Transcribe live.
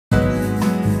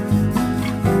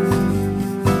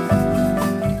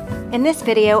In this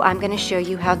video, I'm going to show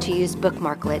you how to use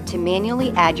Bookmarklet to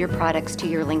manually add your products to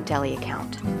your Linkdeli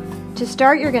account. To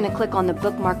start, you're going to click on the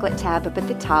Bookmarklet tab up at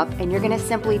the top, and you're going to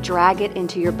simply drag it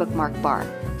into your bookmark bar.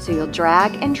 So you'll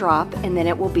drag and drop, and then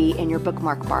it will be in your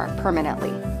bookmark bar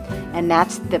permanently. And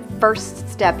that's the first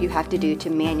step you have to do to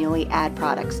manually add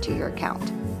products to your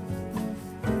account.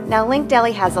 Now,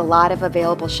 Linkdeli has a lot of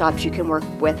available shops you can work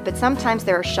with, but sometimes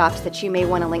there are shops that you may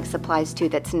want to link supplies to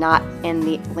that's not in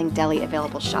the Linkdeli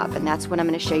available shop, and that's what I'm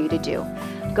going to show you to do.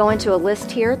 Go into a list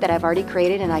here that I've already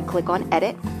created, and I click on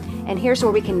Edit, and here's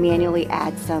where we can manually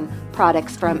add some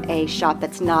products from a shop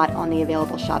that's not on the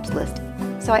available shops list.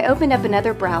 So I opened up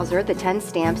another browser, the 10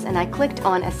 stamps, and I clicked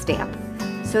on a stamp.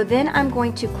 So then I'm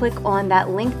going to click on that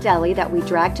Linkdeli that we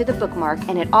dragged to the bookmark,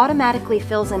 and it automatically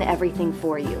fills in everything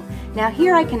for you. Now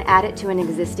here I can add it to an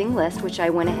existing list, which I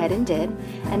went ahead and did,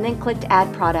 and then clicked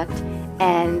Add Product,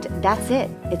 and that's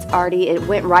it. It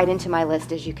went right into my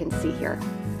list, as you can see here.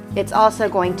 It's also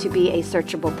going to be a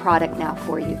searchable product now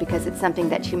for you because it's something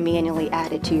that you manually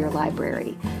added to your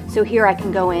library. So here I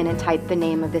can go in and type the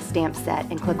name of the stamp set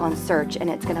and click on search, and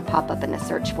it's going to pop up in the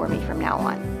search for me from now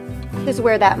on. This is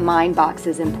where that mine box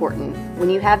is important. When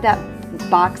you have that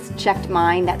box checked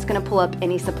mine, that's going to pull up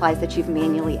any supplies that you've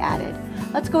manually added.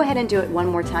 Let's go ahead and do it one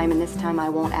more time, and this time I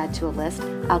won't add to a list.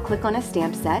 I'll click on a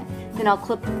stamp set, then I'll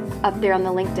click up there on the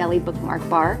Linkdeli bookmark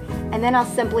bar, and then I'll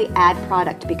simply add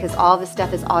product because all the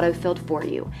stuff is auto-filled for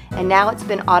you. And now it's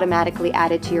been automatically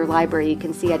added to your library. You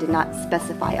can see I did not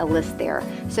specify a list there.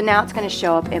 So now it's going to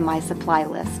show up in my supply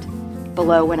list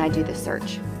below when I do the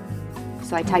search.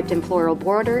 So I typed in floral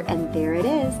border, and there it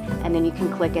is. And then you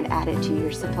can click and add it to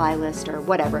your supply list or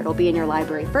whatever. It'll be in your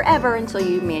library forever until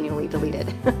you manually delete it.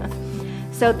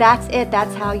 So that's it.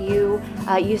 That's how you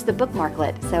use the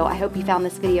Bookmarklet. So I hope you found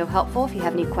this video helpful. If you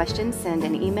have any questions, send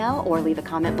an email or leave a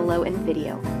comment below in the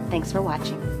video. Thanks for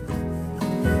watching.